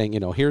of just saying,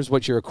 here's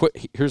what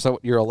here's what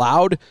you're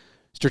allowed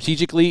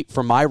strategically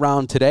for my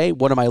round today.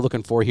 What am I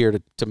looking for here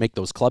to make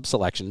those club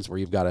selections where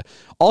you've got to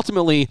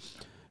ultimately,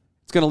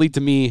 it's going to lead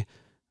to me.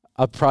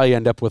 I'll probably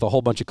end up with a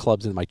whole bunch of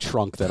clubs in my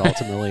trunk that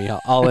ultimately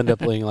I'll end up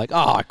being like,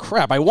 oh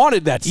crap, I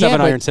wanted that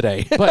 7-iron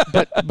today.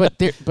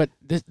 but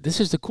this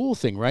is the cool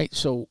thing, right?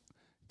 So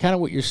kind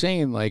of what you're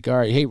saying, like, all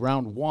right, hey,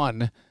 round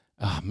 1,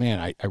 oh man,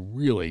 I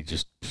really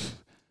just.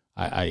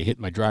 I hit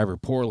my driver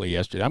poorly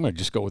yesterday. I'm going to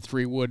just go with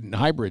 3-wood and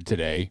hybrid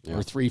today, or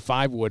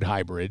 3-5-wood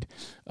hybrid.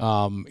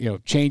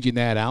 Changing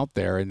that out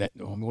there, and that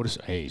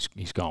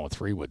he's gone with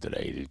 3-wood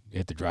today. He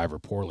hit the driver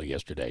poorly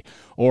yesterday,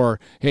 or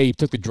hey, he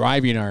took the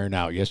driving iron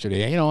out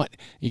yesterday. You know what?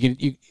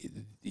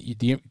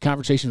 The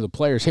conversation with the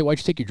players, hey, why'd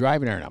you take your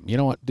driving iron out? You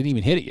know what? Didn't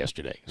even hit it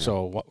yesterday. Yeah.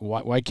 So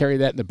why carry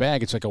that in the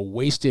bag? It's like a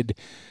wasted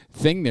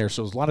thing there.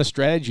 So there's a lot of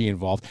strategy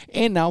involved.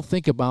 And now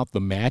think about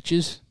the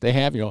matches they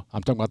have.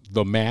 I'm talking about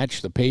the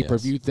match, the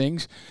pay-per-view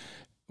things.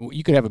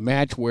 You could have a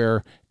match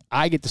where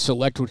I get to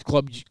select which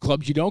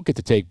clubs you don't get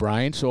to take,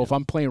 Brian. So if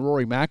I'm playing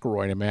Rory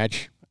McIlroy in a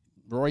match,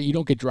 Rory, you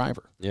don't get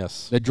driver.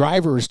 Yes. The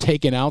driver is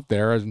taken out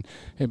there and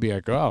be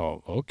like,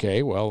 oh,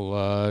 okay,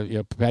 well,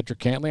 Patrick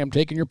Cantlay, I'm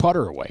taking your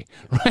putter away.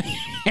 Right?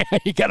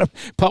 You got to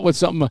putt with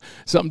something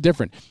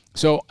different.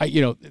 So,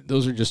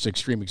 those are just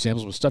extreme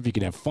examples of stuff you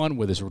can have fun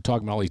with as we're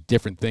talking about all these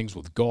different things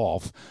with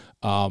golf.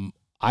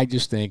 I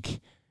just think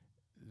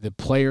the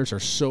players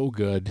are so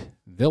good,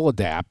 they'll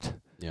adapt.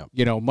 Yeah.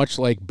 Much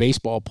like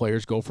baseball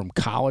players go from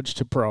college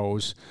to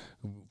pros,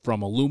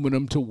 from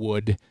aluminum to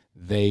wood,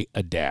 they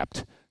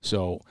adapt.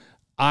 So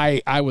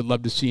I would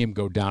love to see him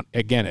go down,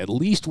 again, at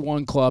least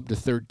one club to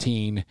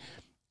 13.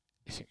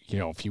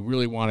 If you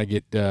really want to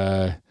get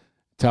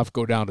tough,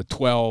 go down to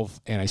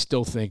 12, and I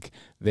still think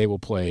they will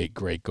play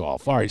great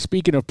golf. All right,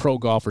 speaking of pro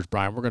golfers,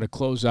 Brian, we're going to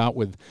close out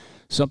with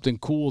something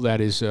cool that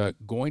is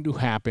going to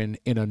happen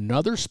in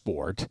another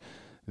sport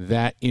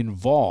that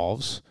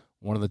involves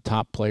one of the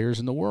top players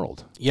in the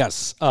world.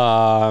 Yes.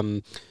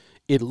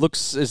 It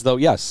looks as though,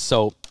 yes.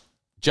 So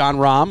Jon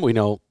Rahm, we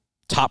know,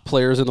 top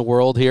players in the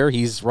world here.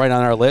 He's right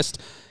on our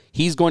list.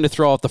 He's going to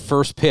throw out the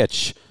first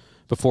pitch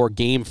before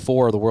Game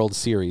 4 of the World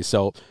Series.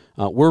 So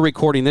we're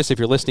recording this. If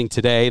you're listening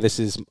today, this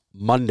is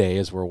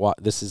Monday.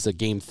 This is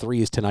Game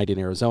 3 is tonight in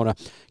Arizona.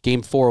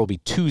 Game 4 will be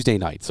Tuesday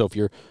night. So if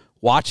you're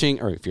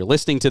watching or if you're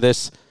listening to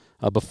this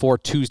before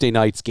Tuesday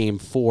night's Game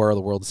 4 of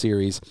the World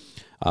Series,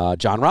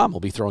 Jon Rahm will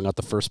be throwing out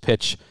the first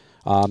pitch.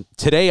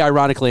 Today,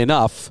 ironically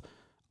enough,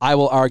 I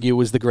will argue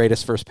was the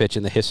greatest first pitch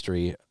in the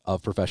history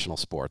of professional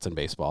sports and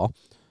baseball.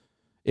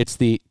 It's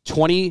the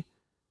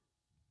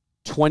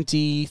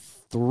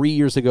 23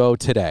 years ago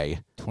today,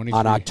 23.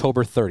 On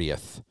October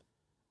 30th.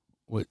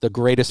 The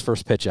greatest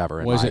first pitch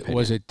ever, in my opinion.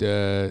 Was it,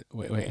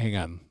 wait, hang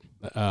on,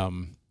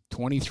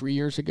 23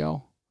 years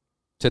ago?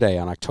 Today,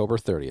 on October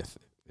 30th.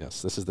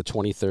 Yes, this is the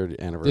 23rd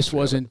anniversary.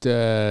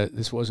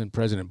 This wasn't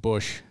President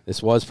Bush.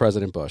 This was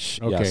President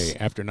Bush. Okay, yes.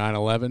 After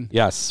 9/11.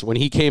 Yes, when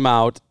he came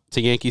out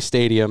to Yankee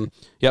Stadium.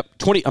 Yep,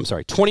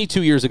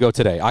 22 years ago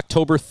today,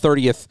 October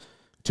 30th,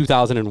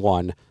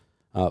 2001.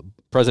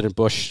 President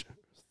Bush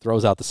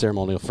throws out the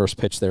ceremonial first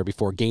pitch there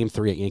before Game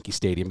 3 at Yankee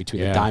Stadium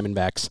between the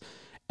Diamondbacks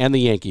and the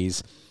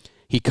Yankees.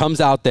 He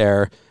comes out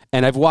there,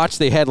 and I've watched.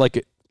 They had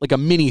like a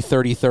mini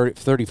 30 for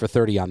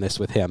 30 on this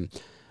with him.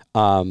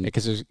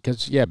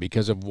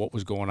 Because of what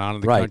was going on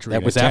in the country.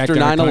 That was after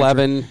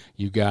 9/11.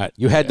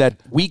 You had that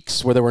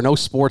weeks where there were no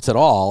sports at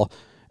all,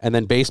 and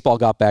then baseball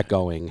got back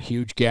going.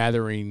 Huge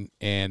gathering,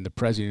 and the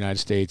President of the United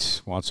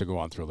States wants to go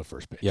on and throw the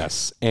first pitch.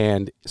 Yes,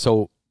 and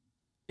so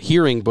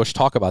hearing Bush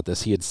talk about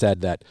this, he had said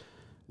that,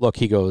 look,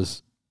 he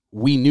goes,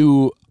 we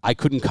knew I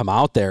couldn't come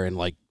out there in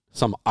like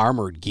some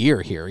armored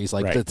gear here. He's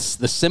like, that's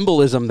the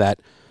symbolism that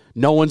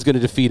no one's going to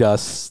defeat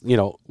us.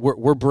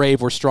 We're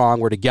brave, we're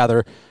strong, we're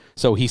together.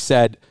 So he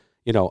said,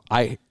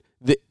 they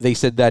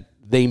said that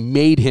they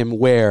made him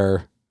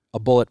wear a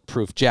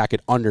bulletproof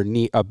jacket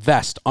underneath, a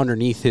vest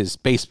underneath his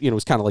base. It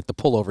was kind of like the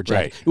pullover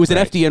jacket. It was an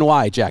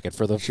FDNY jacket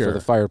for the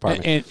fire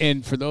department.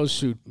 And for those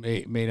who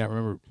may not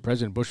remember,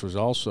 President Bush was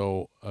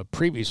also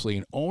previously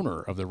an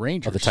owner of the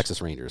Rangers, of the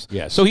Texas Rangers.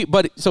 Yes. So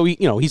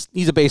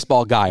he's a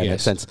baseball guy in that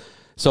sense.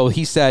 So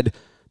he said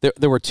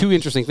there were two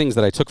interesting things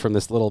that I took from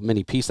this little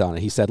mini piece on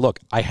it. He said,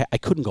 look, I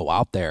couldn't go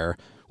out there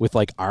with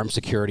like armed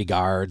security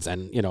guards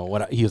and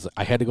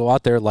I had to go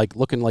out there like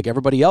looking like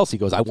everybody else. He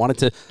goes, I wanted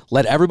to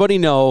let everybody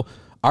know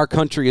our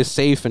country is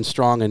safe and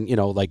strong, and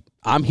like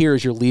I'm here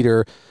as your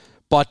leader,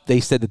 but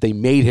they said that they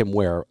made him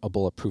wear a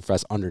bulletproof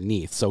vest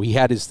underneath. So he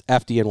had his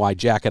FDNY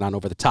jacket on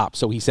over the top.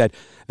 So he said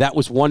that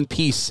was one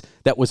piece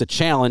that was a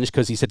challenge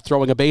because he said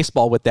throwing a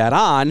baseball with that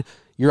on,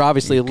 you're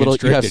obviously you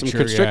have some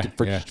constricted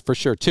for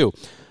sure too.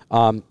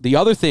 The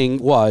other thing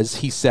was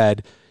he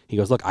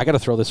goes, look, I got to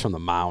throw this from the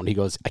mound. He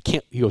goes, I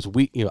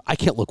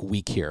can't look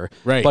weak here.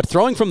 Right. But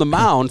throwing from the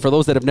mound, for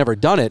those that have never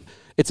done it,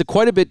 it's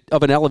quite a bit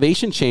of an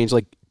elevation change.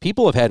 Like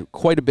people have had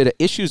quite a bit of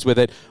issues with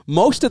it.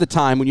 Most of the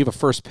time when you have a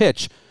first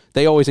pitch,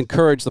 they always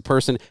encourage the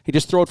person, hey,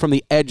 just throw it from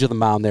the edge of the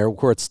mound there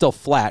where it's still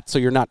flat so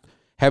you're not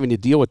having to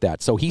deal with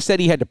that. So he said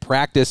he had to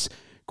practice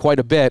quite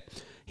a bit.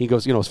 He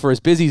goes, for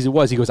as busy as he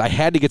was, he goes, I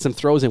had to get some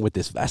throws in with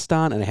this vest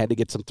on, and I had to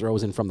get some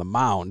throws in from the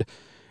mound.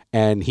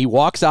 And he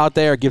walks out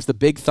there, gives the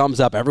big thumbs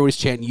up. Everybody's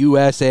chanting,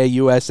 USA,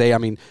 USA. I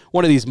mean,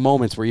 one of these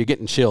moments where you're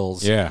getting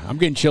chills. Yeah, I'm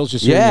getting chills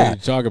just hearing you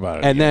talk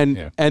about it.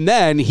 And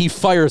then he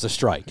fires a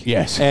strike.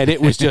 Yes. And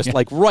it was just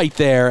like right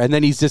there. And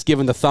then he's just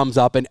giving the thumbs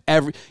up. And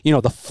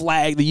the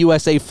flag, the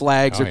USA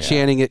flags are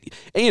chanting it.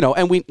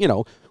 And we,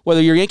 whether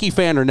you're a Yankee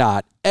fan or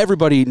not,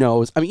 everybody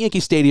knows. I mean,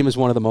 Yankee Stadium is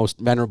one of the most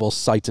venerable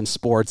sites in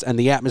sports, and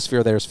the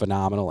atmosphere there is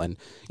phenomenal. And,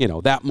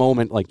 that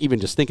moment, like even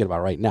just thinking about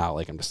it right now,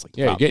 like I'm just like,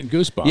 you're getting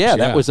goosebumps. Yeah,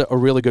 that was a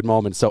really good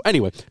moment. So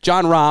anyway,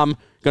 Jon Rahm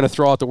going to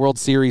throw out the World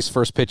Series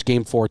first pitch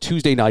Game 4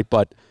 Tuesday night,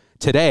 but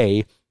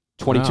today,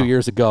 22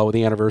 years ago,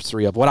 the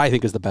anniversary of what I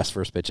think is the best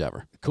first pitch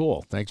ever.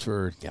 Cool. Thanks.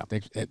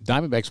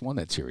 Diamondbacks won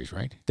that series,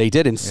 right? They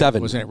did in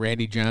 7. Wasn't it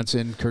Randy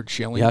Johnson, Kurt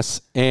Schilling?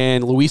 Yes,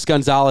 and Luis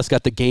Gonzalez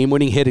got the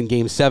game-winning hit in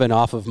Game 7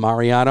 off of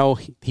Mariano.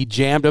 He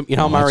jammed him. You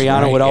know how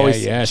Mariano would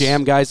always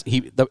jam guys?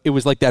 It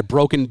was like that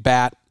broken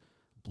bat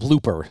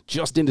blooper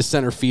just into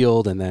center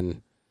field, and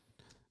then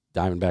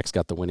Diamondbacks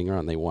got the winning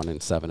run. They won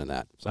in 7 in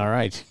that. So. All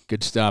right.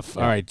 Good stuff.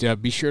 Yeah. All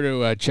right. Be sure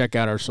to check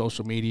out our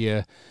social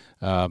media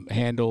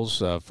handles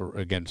for,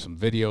 again, some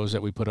videos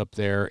that we put up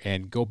there,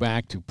 and go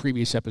back to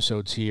previous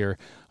episodes here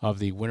of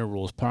the Winter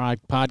Rules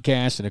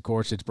podcast. And, of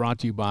course, it's brought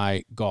to you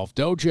by Golf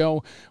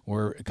Dojo.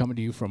 We're coming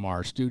to you from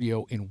our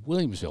studio in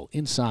Williamsville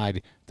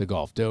inside the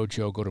Golf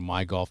Dojo. Go to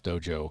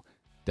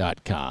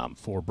mygolfdojo.com.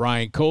 For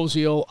Brian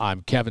Koziel,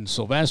 I'm Kevin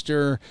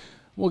Sylvester.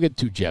 We'll get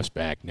to Jeff's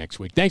back next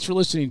week. Thanks for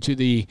listening to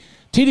the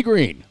Tee to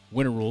Green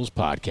Winter Rules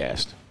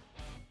podcast.